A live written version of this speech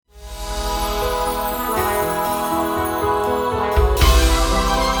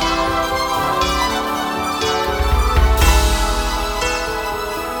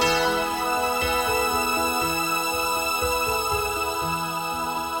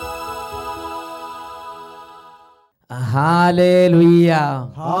Hallelujah,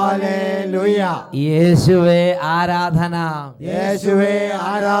 hallelujah. യേശുവേ ആരാധന, യേശുവേ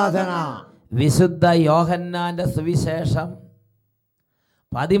ആരാധന. വിശുദ്ധ യോഹന്നാന്റെ സുവിശേഷം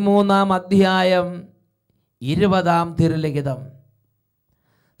 13-ാം അധ്യായം 20-ാം തിരുലിഖിതം.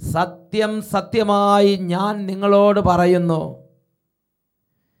 സത്യം സത്യമായി ഞാൻ നിങ്ങളോട് പറയുന്നു,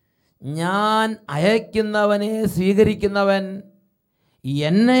 ഞാൻ അയക്കുന്നവനെ സ്വീകരിക്കുന്നവൻ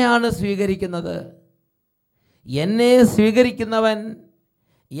എന്നെയാണ് സ്വീകരിക്കുന്നത്. എന്നെ സ്വീകരിക്കുന്നവൻ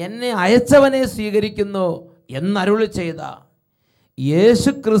എന്നെ അയച്ചവനെ സ്വീകരിക്കുന്നു എന്നരുളി ചെയ്ത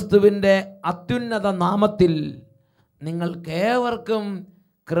യേശുക്രിസ്തുവിൻ്റെ അത്യുന്നത നാമത്തിൽ നിങ്ങൾക്കേവർക്കും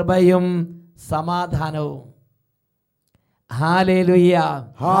കൃപയും സമാധാനവും. ഹല്ലേലൂയ,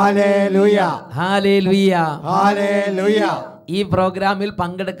 ഹല്ലേലൂയ, ഹല്ലേലൂയ, ഹല്ലേലൂയ. ഈ പ്രോഗ്രാമിൽ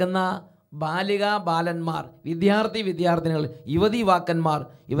പങ്കെടുക്കുന്ന ബാലിക ബാലന്മാർ, വിദ്യാർത്ഥിനികൾ, യുവതീവാക്കന്മാർ,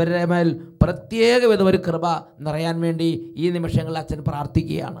 ഇവരുടെ മേൽ പ്രത്യേക വിധം ഒരു കൃപ നിറയാൻ വേണ്ടി ഈ നിമിഷങ്ങളിൽ അച്ഛൻ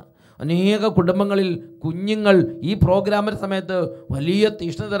പ്രാർത്ഥിക്കുകയാണ്. അനേക കുടുംബങ്ങളിൽ കുഞ്ഞുങ്ങൾ ഈ പ്രോഗ്രാമിൻ്റെ സമയത്ത് വലിയ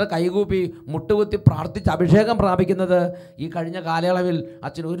തീഷ്ണതയോടെ കൈകൂപ്പി മുട്ടുകുത്തി പ്രാർത്ഥിച്ച് അഭിഷേകം പ്രാപിക്കുന്നത് ഈ കഴിഞ്ഞ കാലയളവിൽ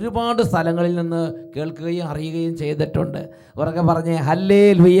അച്ഛൻ ഒരുപാട് സ്ഥലങ്ങളിൽ നിന്ന് കേൾക്കുകയും അറിയുകയും ചെയ്തിട്ടുണ്ട്. ഉറക്കെ പറഞ്ഞേ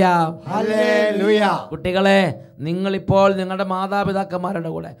ഹല്ലേലൂയ, ഹല്ലേലൂയ. കുട്ടികളെ, നിങ്ങളിപ്പോൾ നിങ്ങളുടെ മാതാപിതാക്കന്മാരുടെ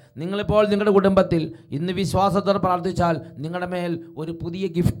കൂടെ, നിങ്ങളിപ്പോൾ നിങ്ങളുടെ കുടുംബത്തിൽ ഇന്ന് വിശ്വാസത്തോടെ പ്രാർത്ഥിച്ചാൽ നിങ്ങളുടെ മേൽ ഒരു പുതിയ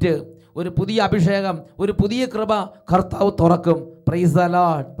ഗിഫ്റ്റ്, ഒരു പുതിയ അഭിഷേകം, ഒരു പുതിയ കൃപ കർത്താവ് തുറക്കും. Price the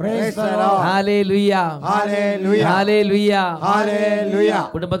Lord, praise the Lord. Hallelujah, ഹല്ലേലൂയ, ഹല്ലേലൂയ, ഹല്ലേലൂയ.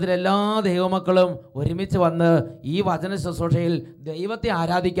 കുടുംബത്തിലെ എല്ലാ ദൈവമക്കളും ഒരുമിച്ച് വന്ന് ഈ വചന ശുശ്രൂഷയിൽ ദൈവത്തെ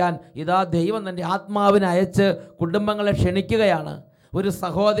ആരാധിക്കാൻ ഇതാ ദൈവം തൻ്റെ ആത്മാവിനെ അയച്ച് കുടുംബങ്ങളെ ക്ഷണിക്കുകയാണ്. ഒരു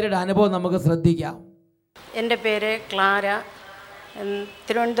സഹോദരിയുടെ അനുഭവം നമുക്ക് ശ്രദ്ധിക്കാം. എൻ്റെ പേര് ക്ലാര.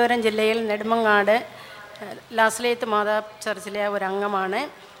 തിരുവനന്തപുരം ജില്ലയിൽ നെടുമങ്ങാട് ലാസ്ലേത്ത് മാതാ ചർച്ചിലെ ഒരു അംഗമാണ്.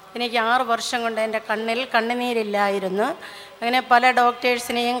 എനിക്ക് 6 വർഷം കൊണ്ട് എൻ്റെ കണ്ണിൽ കണ്ണുനീരില്ലായിരുന്നു. അങ്ങനെ പല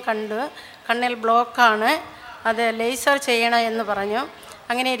ഡോക്ടേഴ്സിനെയും കണ്ടു. കണ്ണിൽ ബ്ലോക്കാണ്, അത് ലേസർ ചെയ്യണം എന്ന് പറഞ്ഞു.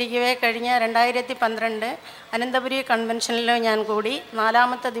 അങ്ങനെ ഇരിക്കവേ കഴിഞ്ഞ 2012 അനന്തപുരി കൺവെൻഷനിൽ ഞാൻ കൂടി.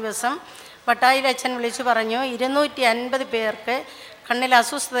 4-ാമത്തെ ദിവസം വട്ടായിലച്ഛൻ വിളിച്ചു പറഞ്ഞു, 250 പേർക്ക് കണ്ണിൽ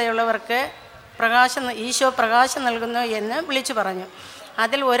അസ്വസ്ഥതയുള്ളവർക്ക് ഈശോ പ്രകാശം നൽകുന്നു എന്ന് വിളിച്ചു പറഞ്ഞു.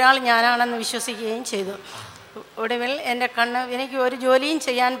 അതിൽ ഒരാൾ ഞാനാണെന്ന് വിശ്വസിക്കുകയും ചെയ്തു. ഒടുവിൽ എൻ്റെ എനിക്ക് ഒരു ജോലിയും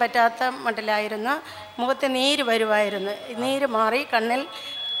ചെയ്യാൻ പറ്റാത്ത മട്ടിലായിരുന്നു. മുഖത്ത് നീര് വരുമായിരുന്നു. നീര് മാറി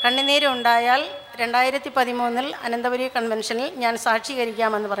കണ്ണുനീര് ഉണ്ടായാൽ 2013 അനന്തപുരി കൺവെൻഷനിൽ ഞാൻ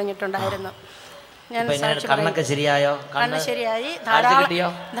സാക്ഷീകരിക്കാമെന്ന് പറഞ്ഞിട്ടുണ്ടായിരുന്നു. ഞാൻ കണ്ണൊക്കെ ശരിയായോ? കണ്ണ് ശരിയായി.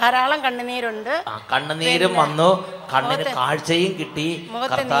 ധാരാളം കണ്ണുനീരുണ്ട്. കണ്ണുനീരും വന്നു, കണ്ണിന് കാഴ്ചയും കിട്ടി.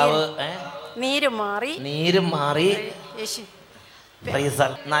 നീരും മാറി.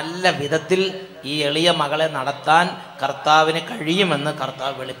 നല്ല വിധത്തിൽ ഈ എളിയ മകളെ നടത്താൻ കർത്താവിന് കഴിയുമെന്ന്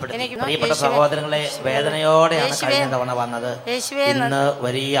കർത്താവ് വെളിപ്പെടുത്തി. പ്രിയപ്പെട്ട സഹോദരങ്ങളെ, വേദനയോടെയാണ് കഴിഞ്ഞ തവണ വന്നത്. ഇന്ന്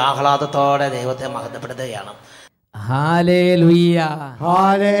വലിയ ആഹ്ലാദത്തോടെ ദൈവത്തെ മഹത്വപ്പെടുത്തുകയാണ്. Hallelujah,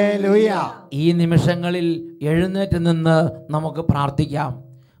 hallelujah. ഈ നിമിഷങ്ങളിൽ എഴുന്നേറ്റ് നിന്ന് നമുക്ക് പ്രാർത്ഥിക്കാം.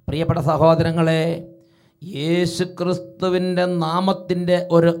 പ്രിയപ്പെട്ട സഹോദരങ്ങളെ, യേശുക്രിസ്തുവിൻ്റെ നാമത്തിൻ്റെ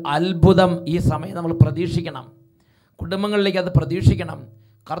ഒരു അത്ഭുതം ഈ സമയം നമ്മൾ പ്രതീക്ഷിക്കണം. കുടുംബങ്ങളിലേക്ക് അത് പ്രതീക്ഷിക്കണം.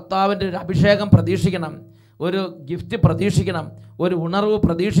 കർത്താവിൻ്റെ ഒരു അഭിഷേകം പ്രതീക്ഷിക്കണം. ഒരു ഗിഫ്റ്റ് പ്രതീക്ഷിക്കണം. ഒരു ഉണർവ്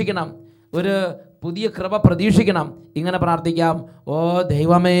പ്രതീക്ഷിക്കണം. ഒരു പുതിയ കൃപ പ്രതീക്ഷിക്കണം. ഇങ്ങനെ പ്രാർത്ഥിക്കാം. ഓ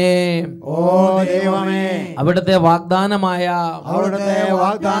ദൈവമേ, ഓ ദൈവമേ, അവിടുത്തെ വാഗ്ദാനമായ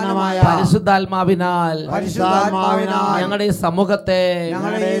പരിശുദ്ധാത്മാവിനാൽ ഞങ്ങളുടെ സമൂഹത്തെ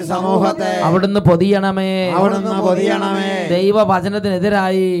അവിടുന്ന് പൊതിയണമേ.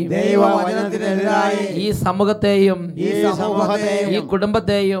 ദൈവവചനത്തിനെതിരായി ഈ സമൂഹത്തെയും ഈ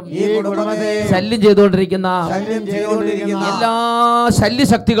കുടുംബത്തെയും ശല്യം ചെയ്തുകൊണ്ടിരിക്കുന്ന എല്ലാ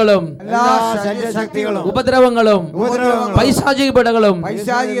ശല്യശക്തികളും ഉപദ്രവങ്ങളും പൈശാചിക പീഡകളും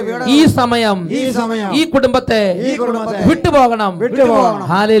ഈ സമയം ഈ കുടുംബത്തെ വിട്ടുപോകണം.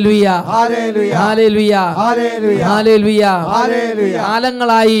 ഹല്ലേലൂയ, ഹല്ലേലൂയ, ഹല്ലേലൂയ.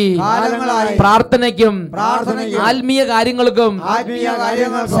 കാലങ്ങളായി പ്രാർത്ഥനയ്ക്കും ആത്മീയ കാര്യങ്ങൾക്കും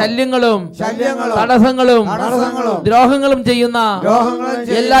ശല്യങ്ങളും തടസ്സങ്ങളും ദ്രോഹങ്ങളും ചെയ്യുന്ന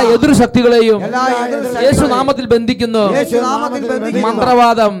എല്ലാ എതിർശക്തികളെയും യേശുനാമത്തിൽ ബന്ധിക്കുന്നു.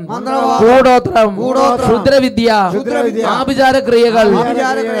 മന്ത്രവാദം, കൂടോത്രം, ക്ഷുദ്രവിദ്യ, ആഭിചാരക്രിയകൾ,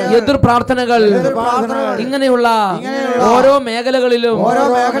 എതിർ പ്രാർത്ഥനകൾ, ഇങ്ങനെയുള്ള ഓരോ മേഖലകളിലും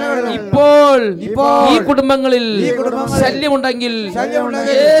ഇപ്പോൾ ഈ കുടുംബങ്ങളിൽ ശല്യമുണ്ടെങ്കിൽ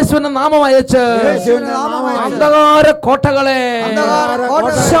യേശുവിന്റെ നാമം അയച്ച് അന്ധകാര കോട്ടകളെ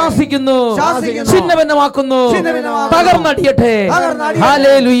ശാസിക്കുന്നു, ഛിന്നഭിന്നമാക്കുന്നു, തകർന്നടിയട്ടെ.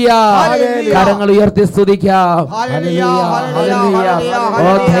 ഹല്ലേലൂയ. കരങ്ങൾ ഉയർത്തി സ്തുതിക്കാം. ഹല്ലേലൂയ, ഹല്ലേലൂയ. ഓ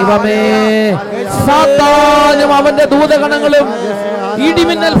ദൈവമേ, സാത്താനും അവന്റെ ദൂതഗണങ്ങളും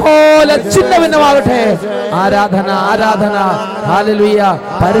ഇടിമിന്നൽ പോലെ ചിഹ്നഭിന്നമാകട്ടെ. ആരാധന, ആരാധന. ഹല്ലേലൂയ.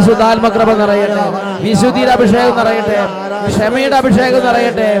 പരിശുദ്ധാത്മകൃപ നിറയട്ടെ, വിശുദ്ധിയുടെ അഭിഷേകം നിറയട്ടെ, ക്ഷമയുടെ അഭിഷേകം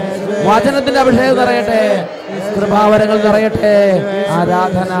നിറയട്ടെ, വചനത്തിന്റെ അഭിഷേകം നിറയട്ടെ, കൃപാവരങ്ങൾ നിറയട്ടെ.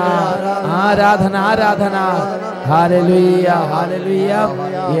 ആരാധന, ആരാധന, ആരാധന. ഹല്ലേലൂയ, ഹല്ലേലൂയ.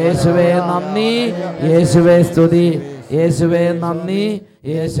 യേശുവേ നന്ദി, യേശുവേ സ്തുതി, യേശുവേ നന്ദി,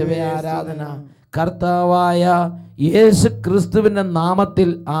 യേശുവേ ആരാധന. കർത്താവായ യേശു ക്രിസ്തുവിന്റെ നാമത്തിൽ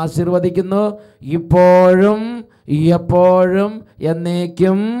ആശീർവദിക്കുന്നു, ഇപ്പോഴും എപ്പോഴും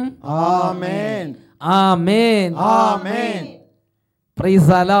എന്നേക്കും. ആമേൻ, ആമേൻ, ആമേൻ. Price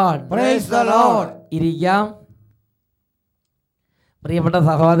the Lord, praise the Lord. ഇരിക്കാം. പ്രിയപ്പെട്ട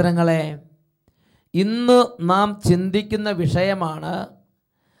സഹോദരങ്ങളെ, ഇന്ന് നാം ചിന്തിക്കുന്ന വിഷയമാണ്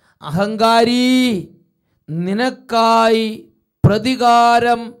അഹങ്കാരി, നിനക്കായി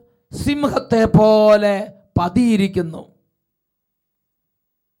പ്രതികാരം സിംഹത്തെ പോലെ പതിയിരിക്കുന്നു.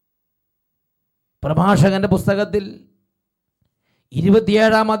 പ്രഭാഷകന്റെ പുസ്തകത്തിൽ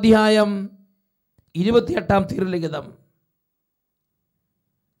 27-ാം അധ്യായം 28-ാം തിരുലിഖിതം,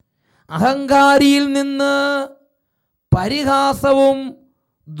 അഹങ്കാരിയിൽ നിന്ന് പരിഹാസവും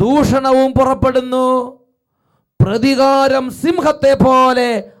ദൂഷണവും പുറപ്പെടുന്നു, പ്രതികാരം സിംഹത്തെ പോലെ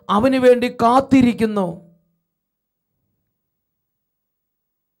അവന് വേണ്ടി കാത്തിരിക്കുന്നു.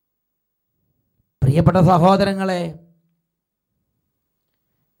 പ്രിയപ്പെട്ട സഹോദരങ്ങളെ,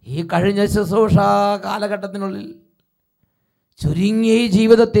 ഈ കഴിഞ്ഞ ശുശ്രൂഷ കാലഘട്ടത്തിനുള്ളിൽ ചുരുങ്ങിയ ഈ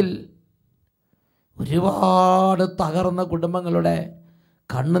ജീവിതത്തിൽ ഒരുപാട് തകർന്ന കുടുംബങ്ങളുടെ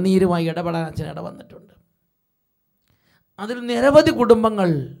കണ്ണുനീരുമായി ഇടപെടാൻ അച്ഛൻ ഇടവന്നിട്ടുണ്ട്. അതിൽ നിരവധി കുടുംബങ്ങൾ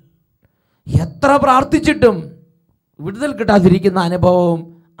എത്ര പ്രാർത്ഥിച്ചിട്ടും വിടുതൽ കിട്ടാതിരിക്കുന്ന അനുഭവവും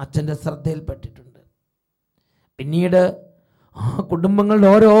അച്ഛൻ്റെ ശ്രദ്ധയിൽപ്പെട്ടിട്ടുണ്ട്. പിന്നീട് ആ കുടുംബങ്ങളുടെ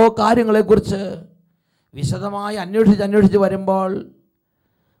ഓരോ കാര്യങ്ങളെക്കുറിച്ച് വിശദമായി അന്വേഷിച്ച് വരുമ്പോൾ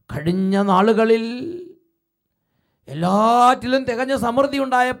കഴിഞ്ഞ നാളുകളിൽ എല്ലാറ്റിലും തികഞ്ഞ സമൃദ്ധി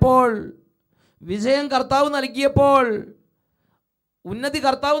ഉണ്ടായപ്പോൾ, വിജയം കർത്താവ് നൽകിയപ്പോൾ, ഉന്നതി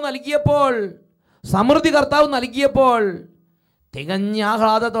കർത്താവ് നൽകിയപ്പോൾ, സമൃദ്ധി കർത്താവ് നൽകിയപ്പോൾ, തികഞ്ഞ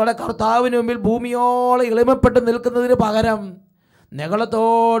ആഹ്ലാദത്തോടെ കർത്താവിന് മുമ്പിൽ ഭൂമിയോളം എളിമപ്പെട്ട് നിൽക്കുന്നതിന് പകരം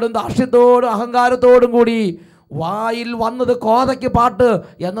നെകളത്തോടും ദാർഷ്ട്യത്തോടും അഹങ്കാരത്തോടും കൂടി വായിൽ വന്നത് കോതയ്ക്ക് പാട്ട്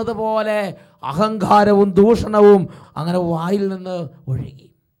എന്നതുപോലെ അഹങ്കാരവും ദൂഷണവും അങ്ങനെ വായിൽ നിന്ന് ഒഴുകി.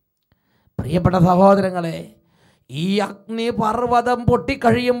 പ്രിയപ്പെട്ട സഹോദരങ്ങളെ, ഈ അഗ്നിപർവ്വതം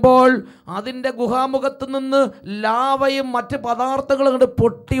പൊട്ടിക്കഴിയുമ്പോൾ അതിൻ്റെ ഗുഹാമുഖത്ത് നിന്ന് ലാവയും മറ്റ് പദാർത്ഥങ്ങളും അങ്ങോട്ട്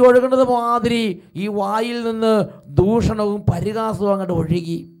പൊട്ടി ഒഴുകുന്നത് മാതിരി ഈ വായിൽ നിന്ന് ദൂഷണവും പരിഹാസവും അങ്ങോട്ട്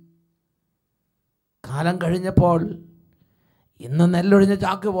ഒഴുകി. കാലം കഴിഞ്ഞപ്പോൾ ഇന്ന് നെല്ലൊഴിഞ്ഞ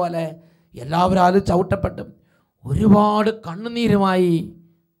ചാക്ക് പോലെ എല്ലാവരും ചവിട്ടപ്പെട്ടും ഒരുപാട് കണ്ണുനീരുമായി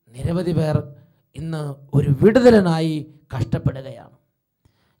നിരവധി പേർ ഇന്ന് ഒരു വിടുതലിനായി കഷ്ടപ്പെടുകയാണ്.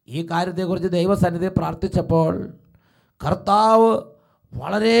 ഈ കാര്യത്തെക്കുറിച്ച് ദൈവസന്നിധിയിൽ പ്രാർത്ഥിച്ചപ്പോൾ കർത്താവ്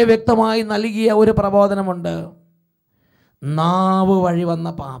വളരെ വ്യക്തമായി നൽകിയ ഒരു പ്രബോധനമുണ്ട്. നാവ് വഴി വന്ന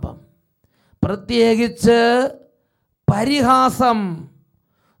പാപം, പ്രത്യേകിച്ച് പരിഹാസം,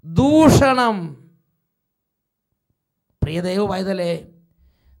 ദൂഷണം. പ്രിയ ദൈവ പൈതലേ,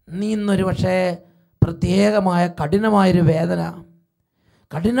 നീ ഇന്നൊരു പക്ഷേ പ്രത്യേകമായ കഠിനമായൊരു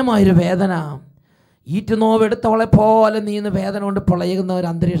വേദന ഈറ്റുനോവെടുത്തവളെ പോലെ നീ ഇന്ന് വേദന കൊണ്ട് പൊളയുന്ന ഒരു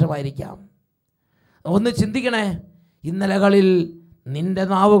അന്തരീക്ഷമായിരിക്കാം. ഒന്ന് ചിന്തിക്കണേ, ഇന്നലകളിൽ നിൻ്റെ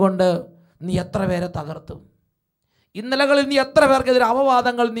നാവ് കൊണ്ട് നീ എത്ര പേരെ തകർത്തു? ഇന്നലകളിൽ നീ എത്ര പേർക്കെതിരെ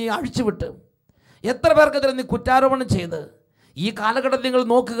അപവാദങ്ങൾ നീ അഴിച്ചുവിട്ട്? എത്ര പേർക്കെതിരെ നീ കുറ്റാരോപണം ചെയ്ത്? ഈ കാലഘട്ടത്തിൽ നിങ്ങൾ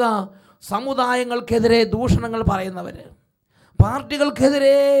നോക്കുക, സമുദായങ്ങൾക്കെതിരെ ദൂഷണങ്ങൾ പറയുന്നവർ,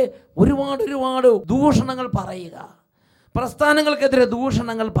 പാർട്ടികൾക്കെതിരെ ഒരുപാട് ദൂഷണങ്ങൾ പറയുക, പ്രസ്ഥാനങ്ങൾക്കെതിരെ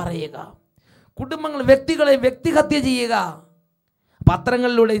ദൂഷണങ്ങൾ പറയുക, കുടുംബങ്ങൾ, വ്യക്തികളെ വ്യക്തിഹത്യ ചെയ്യുക.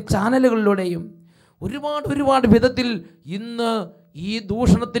 പത്രങ്ങളിലൂടെയും ചാനലുകളിലൂടെയും ഒരുപാട് വിധത്തിൽ ഇന്ന് ഈ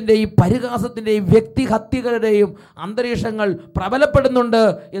ദൂഷണത്തിൻ്റെയും പരിഹാസത്തിൻ്റെയും വ്യക്തിഹത്യകളുടെയും അന്തരീക്ഷങ്ങൾ പ്രബലപ്പെടുന്നുണ്ട്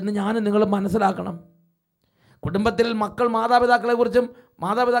എന്ന് ഞാൻ നിങ്ങൾ മനസ്സിലാക്കണം. കുടുംബത്തിൽ മക്കൾ മാതാപിതാക്കളെക്കുറിച്ചും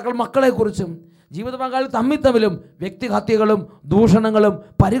മാതാപിതാക്കൾ മക്കളെക്കുറിച്ചും ജീവിത പങ്കാളി തമ്മിലും വ്യക്തിഹത്യകളും ദൂഷണങ്ങളും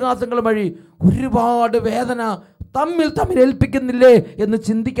പരിഹാസങ്ങളും വഴി ഒരുപാട് വേദന തമ്മിൽ ഏൽപ്പിക്കുന്നില്ലേ എന്ന്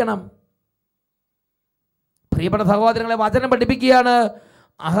ചിന്തിക്കണം. പ്രിയപ്പെട്ട സഹോദരങ്ങളെ, വചനം പഠിപ്പിക്കുകയാണ്,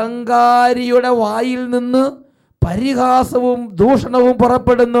 അഹങ്കാരിയുടെ വായിൽ നിന്ന് പരിഹാസവും ദൂഷണവും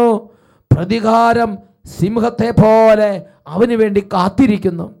പുറപ്പെടുന്നു, പ്രതികാരം സിംഹത്തെ പോലെ അവന് വേണ്ടി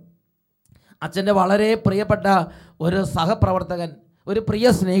കാത്തിരിക്കുന്നു. അച്ഛൻ്റെ വളരെ പ്രിയപ്പെട്ട ഒരു സഹപ്രവർത്തകൻ, ഒരു പ്രിയ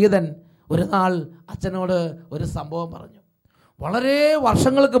സ്നേഹിതൻ ഒരു നാൾ അച്ഛനോട് ഒരു സംഭവം പറഞ്ഞു. വളരെ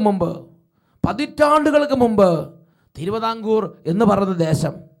വർഷങ്ങൾക്ക് മുമ്പ്, പതിറ്റാണ്ടുകൾക്ക് മുമ്പ് തിരുവിതാംകൂർ എന്ന് പറയുന്ന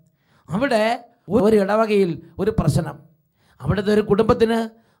ദേശം, അവിടെ ഒരു ഇടവകയിൽ ഒരു പ്രശ്നം, അവിടുത്തെ ഒരു കുടുംബത്തിന്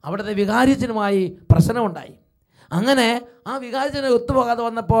അവിടുത്തെ വികാരിച്ചനുമായി പ്രശ്നമുണ്ടായി. അങ്ങനെ ആ വികാരിച്ചനെ ഒത്തുപോകാതെ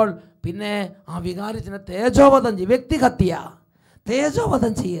വന്നപ്പോൾ പിന്നെ ആ വികാരിച്ചനെ തേജോവധം ചെയ്യും, വ്യക്തിഹത്യ,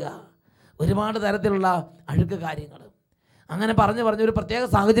 തേജോവധം ചെയ്യുക, ഒരുപാട് തരത്തിലുള്ള അഴുക്ക് കാര്യങ്ങൾ. അങ്ങനെ പറഞ്ഞ് ഒരു പ്രത്യേക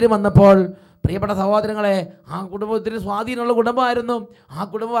സാഹചര്യം വന്നപ്പോൾ പ്രിയപ്പെട്ട സഹോദരങ്ങളെ, ആ കുടുംബത്തിന് സ്വാധീനമുള്ള കുടുംബമായിരുന്നു. ആ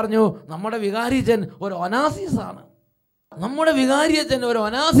കുടുംബം പറഞ്ഞു, നമ്മുടെ വികാരിച്ചൻ ഒരു ഒനാസീസാണ്, നമ്മുടെ വികാരിയച്ചൻ ഒരു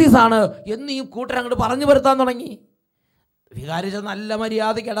ഒനാസീസാണ് എന്ന് ഈ കൂട്ടർ അങ്ങോട്ട് പറഞ്ഞു വരുത്താൻ തുടങ്ങി. വികാരിച്ചൻ നല്ല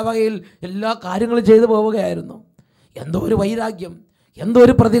മര്യാദയ്ക്ക് ഇടവകയിൽ എല്ലാ കാര്യങ്ങളും ചെയ്തു പോവുകയായിരുന്നു. എന്തോ ഒരു വൈരാഗ്യം, എന്തോ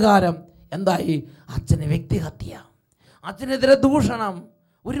ഒരു പ്രതികാരം. എന്തായി? അച്ഛന് വ്യക്തിഹത്യ, അച്ഛനെതിരെ ദൂഷണം,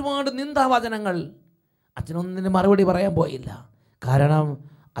 ഒരുപാട് നിന്ദാവചനങ്ങൾ. അച്ഛനൊന്നിന് മറുപടി പറയാൻ പോയില്ല. കാരണം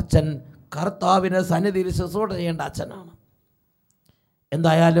അച്ഛൻ കർത്താവിന് സന്നിധിയിൽ ശുശ്രൂഷ ചെയ്യേണ്ട അച്ഛനാണ്.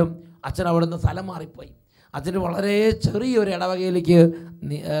 എന്തായാലും അച്ഛൻ അവിടുന്ന് സ്ഥലം മാറിപ്പോയി. അച്ഛന് വളരെ ചെറിയൊരു ഇടവകയിലേക്ക്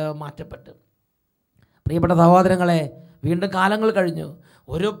മാറ്റപ്പെട്ടു. പ്രിയപ്പെട്ട സഹോദരങ്ങളെ, വീണ്ടും കാലങ്ങൾ കഴിഞ്ഞു.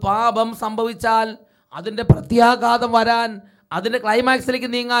 ഒരു പാപം സംഭവിച്ചാൽ അതിൻ്റെ പ്രത്യാഘാതം വരാൻ, അതിൻ്റെ ക്ലൈമാക്സിലേക്ക്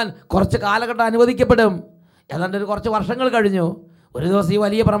നീങ്ങാൻ കുറച്ച് കാലഘട്ടം അനുവദിക്കപ്പെടും. ഏതാണ്ട് കുറച്ച് വർഷങ്ങൾ കഴിഞ്ഞു. ഒരു ദിവസം ഈ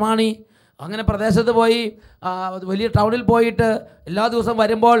വലിയ പ്രമാണി അങ്ങനെ പ്രദേശത്ത് പോയി, വലിയ ടൗണിൽ പോയിട്ട് എല്ലാ ദിവസവും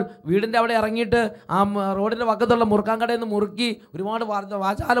വരുമ്പോൾ വീടിൻ്റെ അവിടെ ഇറങ്ങിയിട്ട് ആ റോഡിൻ്റെ പക്കത്തുള്ള മുറുക്കാൻകടയിൽ നിന്ന് മുറുക്കി ഒരുപാട്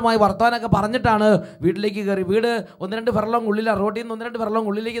വാചാലമായി വർത്തമാനമൊക്കെ പറഞ്ഞിട്ടാണ് വീട്ടിലേക്ക് കയറി. വീട് 1-2 ഫെർലോങ് ഉള്ളിലാണ്, റോഡിൽ നിന്ന് 1-2 ഫെർലോങ്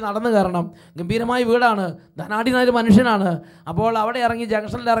ഉള്ളിലേക്ക് നടന്നു കയറണം. ഗംഭീരമായ വീടാണ്, ധനാഢ്യനായ മനുഷ്യനാണ്. അപ്പോൾ അവിടെ ഇറങ്ങി,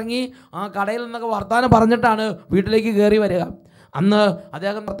 ജംഗ്ഷനിൽ ഇറങ്ങി ആ കടയിൽ നിന്നൊക്കെ വർത്തമാനം പറഞ്ഞിട്ടാണ് വീട്ടിലേക്ക് കയറി വരിക. അന്ന്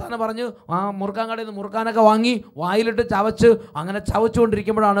അദ്ദേഹം വർത്താനം പറഞ്ഞു ആ മുറുക്കാൻകടയിൽ നിന്ന് മുറുക്കാനൊക്കെ വാങ്ങി വായിലിട്ട് ചവച്ച്, അങ്ങനെ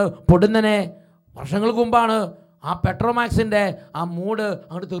ചവച്ചുകൊണ്ടിരിക്കുമ്പോഴാണ് പൊടുന്നനെ, വർഷങ്ങൾക്ക് മുമ്പാണ്, ആ പെട്രോമാക്സിൻ്റെ ആ മൂട്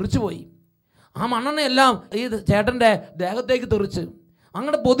അങ്ങോട്ട് തെറിച്ചു പോയി. ആ മണ്ണെണ്ണയെല്ലാം ഈ ചേട്ടൻ്റെ ദേഹത്തേക്ക് തെറിച്ച്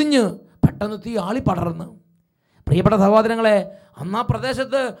അങ്ങോട്ട് പൊതിഞ്ഞ് പെട്ടെന്ന് തീ ആളി പടർന്ന്. പ്രിയപ്പെട്ട സഹോദരങ്ങളെ, അന്ന് ആ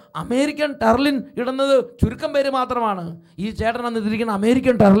പ്രദേശത്ത് അമേരിക്കൻ ടെർലിൻ ഇടുന്നത് ചുരുക്കം പേര് മാത്രമാണ്. ഈ ചേട്ടൻ അന്ന് ഇതിരിക്കുന്ന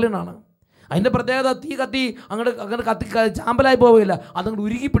അമേരിക്കൻ ടെർലിനാണ്. അതിൻ്റെ പ്രത്യേകത, തീ കത്തി അങ്ങോട്ട് കത്തി ചാമ്പലായി പോവുകയില്ല, അതങ്ങോട്ട്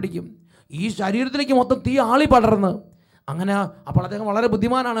ഉരുകി പിടിക്കും. ഈ ശരീരത്തിലേക്ക് മൊത്തം തീ ആളി പടർന്ന്. അങ്ങനെ അപ്പോൾ അദ്ദേഹം വളരെ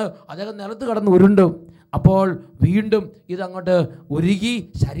ബുദ്ധിമാനാണ്, അദ്ദേഹം നിലത്ത് കിടന്ന് ഉരുണ്ടു. അപ്പോൾ വീണ്ടും ഇതങ്ങോട്ട് ഉരുകി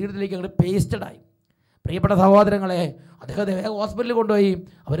ശരീരത്തിലേക്ക് അങ്ങോട്ട് പേസ്റ്റഡായി. പ്രിയപ്പെട്ട സഹോദരങ്ങളെ, അദ്ദേഹത്തെ വേഗം ഹോസ്പിറ്റലിൽ കൊണ്ടുപോയി.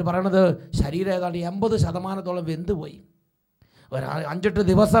 അവർ പറയണത് ശരീരം ഏതാണ്ട് 80% വെന്തുപോയി. ഒരു 5-8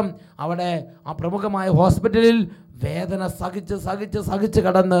 ദിവസം അവിടെ ആ പ്രമുഖമായ ഹോസ്പിറ്റലിൽ വേദന സഹിച്ച്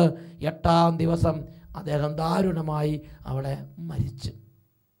കടന്ന് 8-ാം ദിവസം അദ്ദേഹം ദാരുണമായി അവിടെ മരിച്ചു.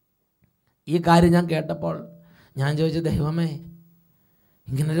 ഈ കാര്യം ഞാൻ കേട്ടപ്പോൾ ഞാൻ ചോദിച്ചു, ദൈവമേ,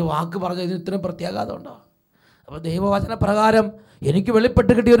 ഇങ്ങനൊരു വാക്ക് പറഞ്ഞതിന് ഇത്രയും പ്രത്യാഘാതം ഉണ്ടോ? അപ്പോൾ ദൈവവചന പ്രകാരം എനിക്ക്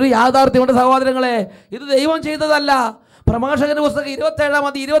വെളിപ്പെട്ട് കിട്ടിയൊരു യാഥാർത്ഥ്യമുണ്ട് സഹോദരങ്ങളെ. ഇത് ദൈവം ചെയ്തതല്ല. പ്രഭാഷകന്റെ പുസ്തകം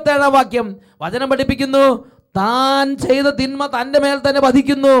 27-ാം വാക്യം വചനം പഠിപ്പിക്കുന്നു, താൻ ചെയ്ത തിന്മ തൻ്റെ മേൽ തന്നെ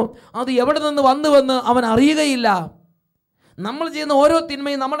വധിക്കുന്നു, അത് എവിടെ നിന്ന് വന്നുവെന്ന് അവൻ അറിയുകയില്ല. നമ്മൾ ചെയ്യുന്ന ഓരോ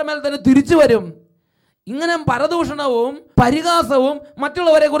തിന്മയും നമ്മുടെ മേൽ തന്നെ തിരിച്ചു വരും. ഇങ്ങനെ പരദൂഷണവും പരിഹാസവും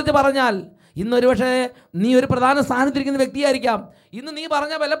മറ്റുള്ളവരെ കുറിച്ച് പറഞ്ഞാൽ, ഇന്നൊരു പക്ഷേ നീ ഒരു പ്രധാന സ്ഥാനത്തിരിക്കുന്ന വ്യക്തിയായിരിക്കാം, ഇന്ന് നീ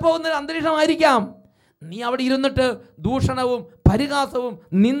പറഞ്ഞാൽ വിലപ്പോകുന്ന അന്തരീക്ഷമായിരിക്കാം. നീ അവിടെ ഇരുന്നിട്ട് ദൂഷണവും പരിഹാസവും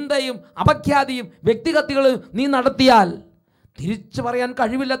നിന്ദയും അപഖ്യാതിയും വ്യക്തിഹത്യകളും നീ നടത്തിയാൽ തിരിച്ചു പറയാൻ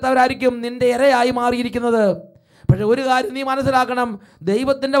കഴിവില്ലാത്തവരായിരിക്കും നിന്റെ ഇരയായി മാറിയിരിക്കുന്നത്. പക്ഷെ ഒരു കാര്യം നീ മനസ്സിലാക്കണം,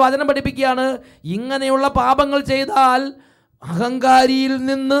 ദൈവത്തിൻ്റെ വചനം പഠിപ്പിക്കുകയാണ്, ഇങ്ങനെയുള്ള പാപങ്ങൾ ചെയ്താൽ അഹങ്കാരിയിൽ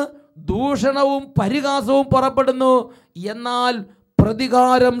നിന്ന് ദൂഷണവും പരിഹാസവും പുറപ്പെടുന്നു, എന്നാൽ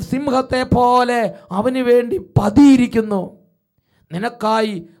പ്രതികാരം സിംഹത്തെ പോലെ അവന് വേണ്ടി പതിയിരിക്കുന്നു.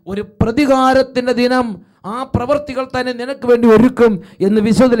 നിനക്കായി ഒരു പ്രതികാരത്തിൻ്റെ ദിനം ആ പ്രവൃത്തികൾ തന്നെ നിനക്ക് വേണ്ടി ഒരുക്കും എന്ന്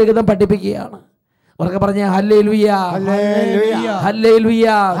വിശുദ്ധ ലിഖിതം പഠിപ്പിക്കുകയാണ്. അവർക്ക് പറഞ്ഞ ഹല്ലേലൂയ, ഹല്ലേലൂയ,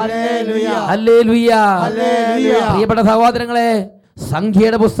 ഹല്ലേലൂയ. പ്രിയപ്പെട്ട സഹോദരങ്ങളെ,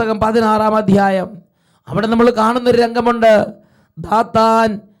 സംഖ്യയുടെ പുസ്തകം 16-ാം അധ്യായം, അവിടെ നമ്മൾ കാണുന്നൊരു രംഗമുണ്ട്. ദാത്താൻ,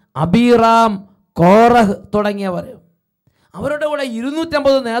 അബീറാം, കോറഹ് തുടങ്ങിയവർ, അവരുടെ കൂടെ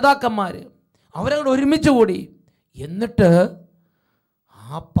 250 നേതാക്കന്മാർ അവരങ്ങോട്ട് ഒരുമിച്ച് കൂടി. എന്നിട്ട്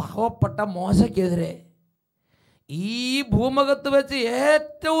ആ പാവപ്പെട്ട മോശയ്ക്കെതിരെ, ഈ ഭൂമുഖത്ത് വെച്ച്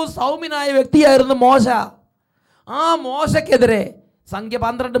ഏറ്റവും സൗമ്യനായ വ്യക്തിയായിരുന്നു മോശ, ആ മോശയ്ക്കെതിരെ, സംഖ്യ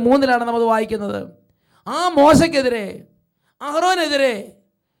 12:3 നമ്മൾ വായിക്കുന്നത്, ആ മോശയ്ക്കെതിരെ, അഹ്റോനെതിരെ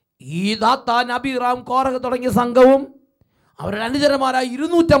ഈ ദാത്താൻ, അബീറാം, കോറഹ് തുടങ്ങിയ സംഘവും അവരുടെ അനുചരന്മാരായ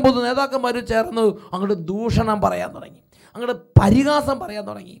 250 നേതാക്കന്മാരും ചേർന്ന് അങ്ങോട്ട് ദൂഷണം പറയാൻ തുടങ്ങി, അങ്ങോട്ട് പരിഹാസം പറയാൻ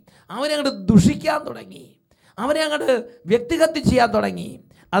തുടങ്ങി, അവരെ അങ്ങോട്ട് ദുഷിക്കാൻ തുടങ്ങി, അവരെ അങ്ങോട്ട് വ്യക്തിഹത്യ ചെയ്യാൻ തുടങ്ങി.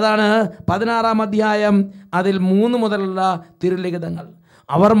 അതാണ് 16-ാം അധ്യായം, അതിൽ 3 മുതലുള്ള തിരുലിഖിതങ്ങൾ.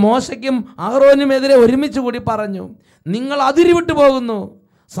 അവർ മോശയ്ക്കും അഹ്റോനുമെതിരെ ഒരുമിച്ച് കൂടി പറഞ്ഞു, നിങ്ങൾ അതിരുവിട്ടു പോകുന്നു,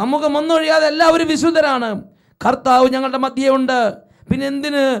 സമൂഹം ഒന്നൊഴിയാതെ എല്ലാവരും വിശുദ്ധരാണ്, കർത്താവ് ഞങ്ങളുടെ മധ്യേ ഉണ്ട്, പിന്നെ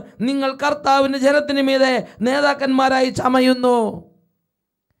എന്തിന് നിങ്ങൾ കർത്താവിൻ്റെ ജനത്തിന് മീതെ നേതാക്കന്മാരായി ചമയുന്നു?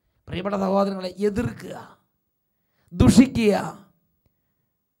 പ്രിയപ്പെട്ട സഹോദരങ്ങളെ, എതിർക്കുക, ദുഷിക്കുക.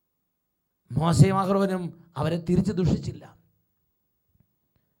 മോശയും അഹ്റോനും അവരെ തിരിച്ച് ദുഷിച്ചില്ല.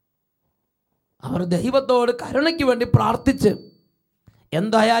 അവർ ദൈവത്തോട് കരുണയ്ക്ക് വേണ്ടി പ്രാർത്ഥിച്ച്,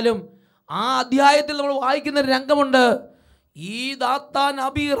 എന്തായാലും ആ അധ്യായത്തിൽ നമ്മൾ വായിക്കുന്ന ഒരു രംഗമുണ്ട്. ഈ ദാത്താൻ,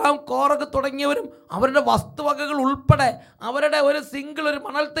 അബീറാം, കോറഹ് തുടങ്ങിയവരും അവരുടെ വസ്തുവകകൾ ഉൾപ്പെടെ, അവരുടെ ഒരു സിംഗിൾ ഒരു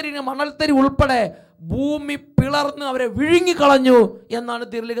മണൽത്തരി ഉൾപ്പെടെ ഭൂമി പിളർന്ന് അവരെ വിഴുങ്ങിക്കളഞ്ഞു എന്നാണ്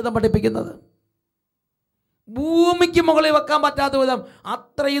തിരുലിഖിതം പഠിപ്പിക്കുന്നത്. ഭൂമിക്ക് മുകളിൽ വെക്കാൻ പറ്റാത്ത വിധം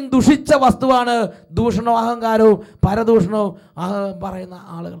അത്രയും ദുഷിച്ച വസ്തുവാണ് ദൂഷണവും അഹങ്കാരവും പരദൂഷണവും പറയുന്ന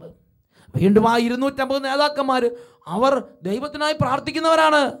ആളുകൾ. വീണ്ടും ആ 250 നേതാക്കന്മാർ അവർ ദൈവത്തിനായി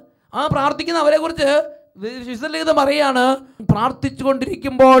പ്രാർത്ഥിക്കുന്നവരാണ്. ആ പ്രാർത്ഥിക്കുന്നവരെ കുറിച്ച് വിശുദ്ധലിഖിതം പറയാണ്, പ്രാർത്ഥിച്ചു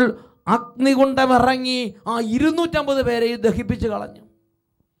കൊണ്ടിരിക്കുമ്പോൾ അഗ്നികുണ്ഡം ഇറങ്ങി ആ 250 പേരെ ദഹിപ്പിച്ച് കളഞ്ഞു.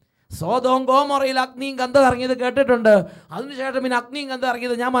 സോദോം ഗോമോറയിൽ അഗ്നിയും ഗന്ധം ഇറങ്ങിയത് കേട്ടിട്ടുണ്ട്. അതിനുശേഷം പിന്നെ അഗ്നിയും ഗന്ധം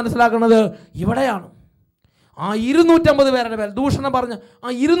ഇറങ്ങിയത് ഞാൻ മനസ്സിലാക്കുന്നത് ഇവിടെയാണ്. ആ 250 പേരുടെ പേര് ദൂഷണം പറഞ്ഞ് ആ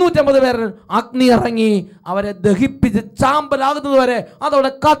 250 പേര് അഗ്നി ഇറങ്ങി അവരെ ദഹിപ്പിച്ച് ചാമ്പലാകുന്നത് വരെ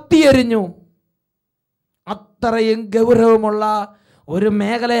അതവിടെ കത്തിയെരിഞ്ഞു. അത്രയും ഗൗരവമുള്ള ഒരു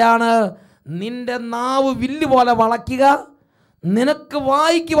മേഖലയാണ്. നിന്റെ നാവ് വില്ല് പോലെ വളയ്ക്കുക, നിനക്ക്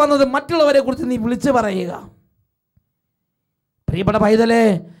വായിക്ക് വന്നത് മറ്റുള്ളവരെ കുറിച്ച് നീ വിളിച്ചു പറയുക. പ്രിയപ്പെട്ട പൈതലേ,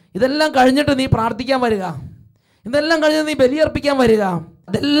 ഇതെല്ലാം കഴിഞ്ഞിട്ട് നീ പ്രാർത്ഥിക്കാൻ വരിക, ഇതെല്ലാം കഴിഞ്ഞിട്ട് നീ ബലിയർപ്പിക്കാൻ വരിക,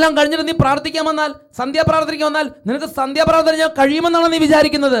 ഇതെല്ലാം കഴിഞ്ഞിട്ട് നീ പ്രാർത്ഥിക്കാൻ വന്നാൽ, സന്ധ്യാപ്രാർത്ഥനയ്ക്ക് വന്നാൽ നിനക്ക് സന്ധ്യാപ്രാർത്ഥന കഴിയുമെന്നാണ് നീ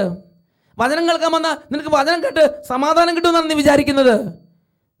വിചാരിക്കുന്നത്. വചനം കേൾക്കാൻ വന്നാൽ നിനക്ക് വചനം കേട്ട് സമാധാനം കിട്ടുമെന്നാണ് നീ വിചാരിക്കുന്നത്.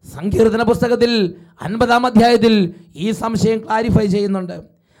 സങ്കീർത്തന പുസ്തകത്തിൽ 50-ാം അധ്യായത്തിൽ ഈ സംശയം ക്ലാരിഫൈ ചെയ്യുന്നുണ്ട്.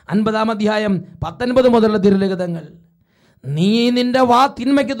 50-ാം അധ്യായം 19 മുതലുള്ള തിരുലിഖിതങ്ങൾ. നീ നിന്റെ വാ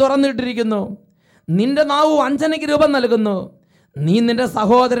തിന്മയ്ക്ക് തുറന്നിട്ടിരിക്കുന്നു, നിന്റെ നാവ് വഞ്ചനയ്ക്ക് രൂപം നൽകുന്നു, നീ നിന്റെ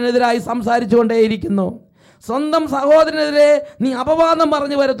സഹോദരനെതിരായി സംസാരിച്ചു കൊണ്ടേയിരിക്കുന്നു, സ്വന്തം സഹോദരനെതിരെ നീ അപവാദം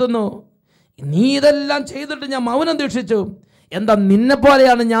പറഞ്ഞു വരുത്തുന്നു. നീ ഇതെല്ലാം ചെയ്തിട്ട് ഞാൻ മൗനം ദീക്ഷിച്ചു, എന്താ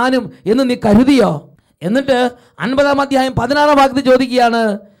നിന്നെപ്പോലെയാണ് ഞാനും എന്ന് നീ കരുതിയോ? എന്നിട്ട് 50-ാം അധ്യായം 16-ാം വാക്യത്തിൽ ചോദിക്കുകയാണ്,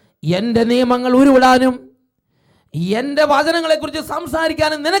 എൻ്റെ നിയമങ്ങൾ ഉരുവിടാനും എൻ്റെ വചനങ്ങളെക്കുറിച്ച്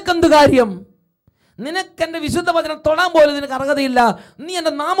സംസാരിക്കാനും നിനക്കെന്ത് കാര്യം? നിനക്കെൻ്റെ വിശുദ്ധ വചനം തൊടാൻ പോലും നിനക്ക് അർഹതയില്ല, നീ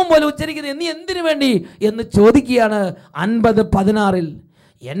എൻ്റെ നാമം പോലും ഉച്ചരിക്കുന്നത് നീ എന്തിനു വേണ്ടി എന്ന് ചോദിക്കുകയാണ്. 50:16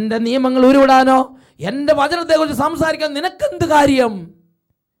 എൻ്റെ നിയമങ്ങൾ ഉരുവിടാനോ എൻ്റെ വചനത്തെക്കുറിച്ച് സംസാരിക്കാൻ നിനക്കെന്ത് കാര്യം?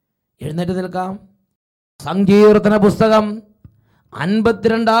 എഴുന്നേറ്റ് നിൽക്കാം. സങ്കീർത്തന പുസ്തകം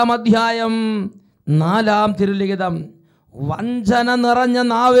 52-ാം അധ്യായം 4-ാം തിരുലിഖിതം. വഞ്ചന നിറഞ്ഞ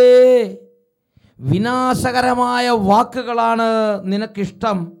നാവേ, വിനാശകരമായ വാക്കുകളാണ്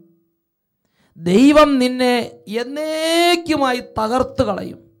നിനക്കിഷ്ടം, ദൈവം നിന്നെ എന്നേക്കുമായി തകർത്ത്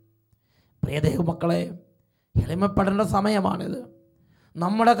കളയും. പ്രിയ ദൈവമക്കളെ, എളിമപ്പെടേണ്ട സമയമാണിത്.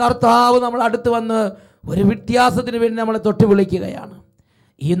 നമ്മുടെ കർത്താവ് നമ്മൾ അടുത്ത് വന്ന് ഒരു വ്യത്യാസത്തിന് വേണ്ടി നമ്മളെ തൊട്ട് വിളിക്കുകയാണ്.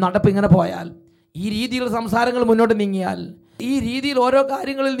 ഈ നടപ്പ് ഇങ്ങനെ പോയാൽ, ഈ രീതിയിൽ സംസാരങ്ങൾ മുന്നോട്ട് നീങ്ങിയാൽ, ഈ രീതിയിൽ ഓരോ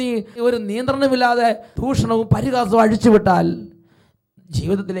കാര്യങ്ങളിൽ നീ ഒരു നിയന്ത്രണമില്ലാതെ ദൂഷണവും പരിഹാസവും അഴിച്ചുവിട്ടാൽ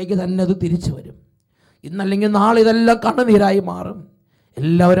ജീവിതത്തിലേക്ക് തന്നെ അത് തിരിച്ചു വരും. ഇന്നല്ലെങ്കിൽ നാളെ ഇതെല്ലാം കണ്ണുനീരായി മാറും.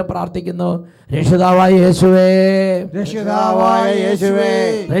 എല്ലാവരും പ്രാർത്ഥിക്കുന്നു, രക്ഷിതാവായ യേശുവേ, രക്ഷിതാവായ യേശുവേ,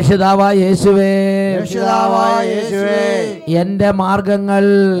 രക്ഷിതാവായ യേശുവേ, രക്ഷിതാവായ യേശുവേ, എൻ്റെ മാർഗങ്ങൾ,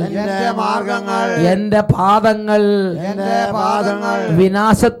 എൻ്റെ പാദങ്ങൾ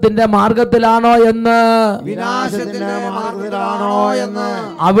വിനാശത്തിന്റെ മാർഗത്തിലാണോ എന്ന്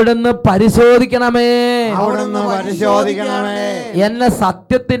അവിടുന്ന് പരിശോധിക്കണമേ, എന്നെ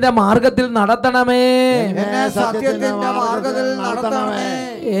സത്യത്തിന്റെ മാർഗത്തിൽ നടത്തണമേ,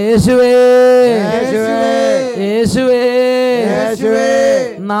 യേശുവേ, യേശുവേ,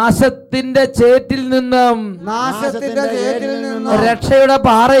 നാശത്തിന്റെ ചേറ്റിൽ നിന്നും രക്ഷയുടെ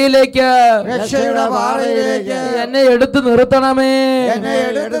പാറയിലേക്ക് എന്നെ എടുത്തു നിർത്തണമേ.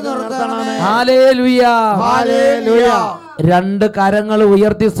 ഹല്ലേലൂയ. 2 കരങ്ങൾ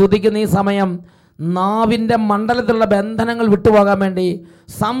ഉയർത്തി സ്തുതിക്കുന്ന ഈ സമയം നാവിൻ്റെ മണ്ഡലത്തിലുള്ള ബന്ധനങ്ങൾ വിട്ടുപോകാൻ വേണ്ടി,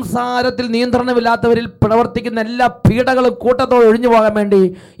 സംസാരത്തിൽ നിയന്ത്രണമില്ലാത്തവരിൽ പ്രവർത്തിക്കുന്ന എല്ലാ പീഡകളും കൂട്ടത്തോടെ ഒഴിഞ്ഞു പോകാൻ വേണ്ടി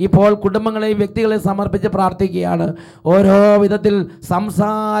ഇപ്പോൾ കുടുംബങ്ങളെയും വ്യക്തികളെയും സമർപ്പിച്ച് പ്രാർത്ഥിക്കുകയാണ്. ഓരോ വിധത്തിൽ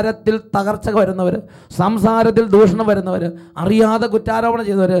സംസാരത്തിൽ തകർച്ച വരുന്നവർ, സംസാരത്തിൽ ദൂഷണം വരുന്നവർ, അറിയാതെ കുറ്റാരോപണം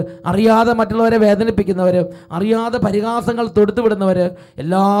ചെയ്യുന്നവർ, അറിയാതെ മറ്റുള്ളവരെ വേദനിപ്പിക്കുന്നവർ, അറിയാതെ പരിഹാസങ്ങൾ തൊടുത്തുവിടുന്നവർ,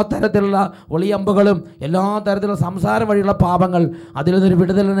 എല്ലാ തരത്തിലുള്ള ഒളിയമ്പുകളും എല്ലാ തരത്തിലുള്ള സംസാരം വഴിയുള്ള പാപങ്ങൾ, അതിൽ നിന്നൊരു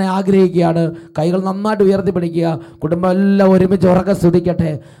വിടുതലിനെ ആഗ്രഹിക്കുകയാണ്. കൈകൾ നന്നായിട്ട് ഉയർത്തി പിടിക്കുക. കുടുംബം എല്ലാം ഒരുമിച്ച് ഉറക്കെ സ്തുതിക്കട്ടെ.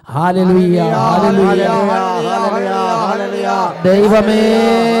 ഹല്ലേലൂയ, ഹല്ലേലൂയ. ദൈവമേ,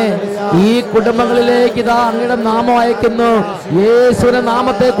 ഈ കുടുംബങ്ങളിലേക്ക് ഇതാ അങ്ങയുടെ നാമം അയക്കുന്നു. യേശുവിന്റെ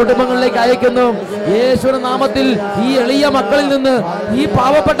നാമത്തെ കുടുംബങ്ങളിലേക്ക് അയക്കുന്നു. യേശുവിന്റെ നാമത്തിൽ ഈ എളിയ മക്കളിൽ നിന്ന്, ഈ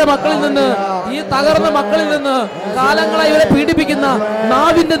പാവപ്പെട്ട മക്കളിൽ നിന്ന്, ഈ തകർന്ന മക്കളിൽ നിന്ന്, കാലങ്ങളായി ഇവരെ പീഡിപ്പിക്കുന്ന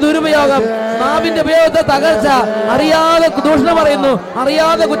നാവിന്റെ ദുരുപയോഗം, നാവിന്റെ ഉപയോഗത്തെ തകർച്ച, അറിയാതെ ദൂഷണം പറയുന്നു,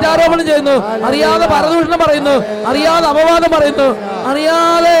 അറിയാതെ കുറ്റാരോപണം ചെയ്യുന്നു, അറിയാതെ പരദൂഷണം പറയുന്നു, അറിയാതെ അപവാദം പറയുന്നു,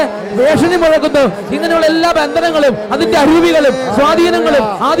 അറിയാതെ ഭീഷണി മുഴക്കുന്നു. ഇങ്ങനെയുള്ള എല്ലാ ബന്ധനങ്ങളും അതിന്റെ അരൂപികളും സ്വാധീനങ്ങളും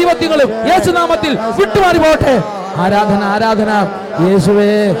ആധിപത്യങ്ങളും യേശുനാമത്തിൽ വിട്ടുമാറി പോട്ടെ. ആരാധന, ആരാധന.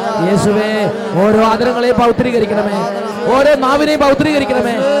 യേശുവേ, യേശുവേ, ഓരോ ആദരങ്ങളെയും പൗത്രീകരിക്കണമേ, ഓരോ നാവിനെയും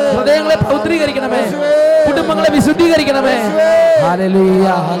പൗത്രീകരിക്കണമേ, ഹൃദയങ്ങളെ പൗത്രീകരിക്കണമേ, കുടുംബങ്ങളെ വിശുദ്ധീകരിക്കണമേ. ഹല്ലേലൂയ,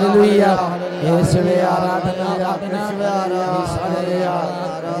 ഹല്ലേലൂയ. യേശുവേ ആരാധന, ആരാധന. യേശുവേ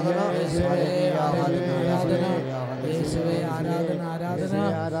ആരാധന, യേശുവേ ആരാധന, യേശുവേ ആരാധന,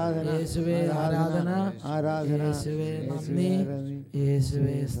 ആരാധന. യേശുവേ ആരാധന, ആരാധന. യേശുവേ നന്ദി,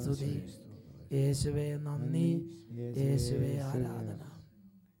 യേശുവേ സ്തുതി, യേശുവേ നന്ദി, യേശുവേ ആരാധന.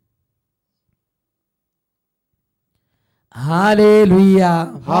 ഹല്ലേലൂയ,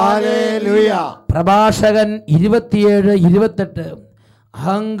 ഹല്ലേലൂയ. പ്രഭാഷകൻ 27:28.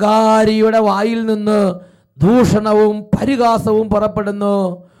 അഹങ്കാരിയുടെ വായിൽ നിന്ന് ദൂഷണവും പരിഹാസവും പുറപ്പെടുന്നു.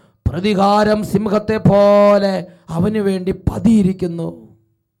 പ്രതികാരം സിംഹത്തെ പോലെ അവന് വേണ്ടി പതിയിരിക്കുന്നു.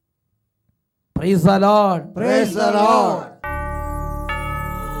 Praise the Lord, praise the Lord.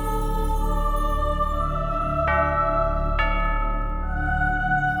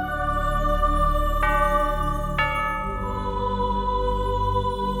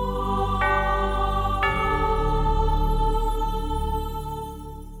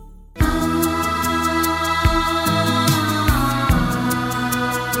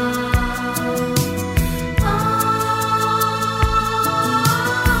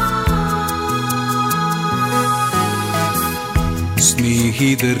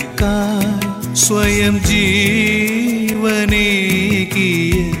 സ്നേഹിതർക്കായി സ്വയം ജീവനേകിയ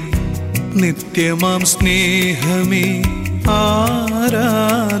നിത്യമാം സ്നേഹമേ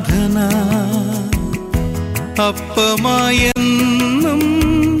ആരാധന. അപ്പമായെന്നും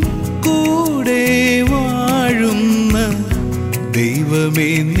കൂടെ വാഴുന്ന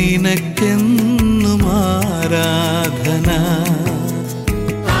ദൈവമേ നിനക്കെന്നും ആരാധന.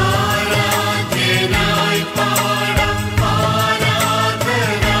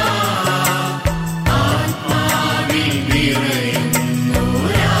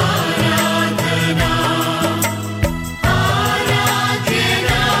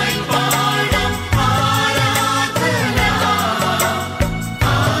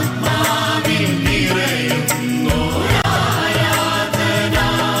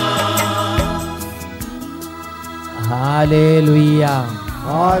 ഹല്ലേലൂയ,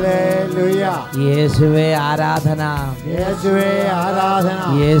 ഹല്ലേലൂയ. യേശുവേ ആരാധന, യേശുവേ ആരാധന,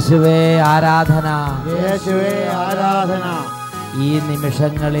 യേശുവേ ആരാധന. യേശുവേ ആരാധന. ഈ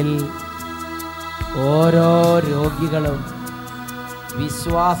നിമിഷങ്ങളിൽ ഓരോ രോഗികളും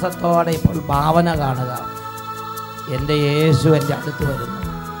വിശ്വാസത്തോടെ ഇപ്പോൾ ഭാവന കാണുക. എൻ്റെ യേശു എൻ്റെ അടുത്ത് വരുന്നു,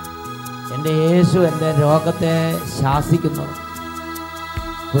 എൻ്റെ യേശു എൻ്റെ രോഗത്തെ ശാസിക്കുന്നു.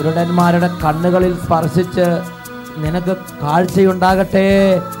 കുരുടന്മാരുടെ കണ്ണുകളിൽ സ്പർശിച്ച് നിനക്ക് കാഴ്ചയുണ്ടാകട്ടെ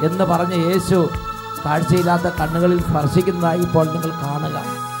എന്ന് പറഞ്ഞ യേശു കാഴ്ചയില്ലാത്ത കണ്ണുകളിൽ സ്പർശിക്കുന്നതായി ഇപ്പോൾ നിങ്ങൾ കാണുക.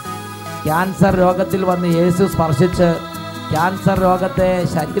 ക്യാൻസർ രോഗത്തിൽ വന്ന് യേശു സ്പർശിച്ച് ക്യാൻസർ രോഗത്തെ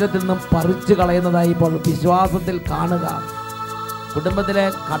ശരീരത്തിൽ നിന്നും പറിച്ചു കളയുന്നതായി ഇപ്പോൾ വിശ്വാസത്തിൽ കാണുക. കുടുംബത്തിലെ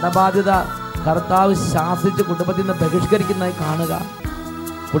കടബാധ്യത കർത്താവ് ശാസിച്ച് കുടുംബത്തിൽ നിന്ന് ബഹിഷ്കരിക്കുന്നതായി കാണുക.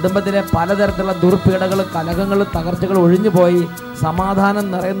 കുടുംബത്തിലെ പലതരത്തിലുള്ള ദുർപീഡകളും കലഹങ്ങളും തകർച്ചകളും ഒഴിഞ്ഞുപോയി സമാധാനം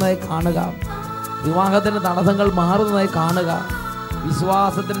നിറയുന്നതായി കാണുക. വിവാഹത്തിൻ്റെ തടസ്സങ്ങൾ മാറുന്നതായി കാണുക.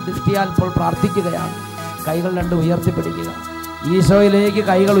 വിശ്വാസത്തിൻ്റെ ദൃഷ്ടിയാൽ ഇപ്പോൾ പ്രാർത്ഥിക്കുകയാണ്. കൈകൾ രണ്ടും ഉയർത്തിപ്പിടിക്കുക. ഈശോയിലേക്ക്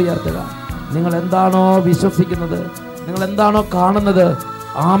കൈകൾ ഉയർത്തുക. നിങ്ങൾ എന്താണോ വിശ്വസിക്കുന്നത്, നിങ്ങൾ എന്താണോ കാണുന്നത്,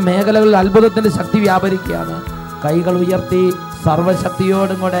 ആ മേഖലകളിൽ അത്ഭുതത്തിൻ്റെ ശക്തി വ്യാപരിക്കുകയാണ്. കൈകൾ ഉയർത്തി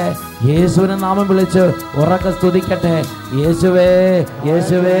സർവശക്തിയോടും കൂടെ യേശുവിനെ നാമം വിളിച്ച് ഉറക്കെ സ്തുതിക്കട്ടെ. യേശുവേ,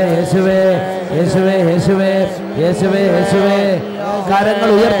 യേശുവേ, യേശുവേ, യേശുവേ, യേശുവേ, യേശുവേ, യേശുവേ. കരങ്ങൾ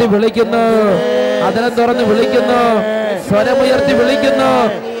ഉയർത്തി വിളിക്കുന്നു, അതിരം തുറന്ന് വിളിക്കുന്നു, സ്വരമുയർത്തി വിളിക്കുന്നു,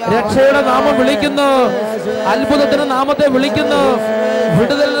 രക്ഷയുടെ നാമം വിളിക്കുന്നു, അത്ഭുതത്തിന്റെ നാമത്തെ വിളിക്കുന്നു,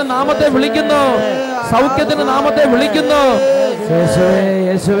 വിടുതലിന്റെ നാമത്തെ വിളിക്കുന്നു, സൗഖ്യത്തിന്റെ നാമത്തെ വിളിക്കുന്നു. യേശുവേ,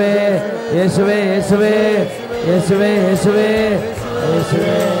 യേശുവേ, യേശുവേ, യേശുവേ, യേശുവേ, യേശുവേ,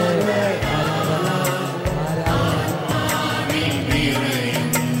 യേശുവേ.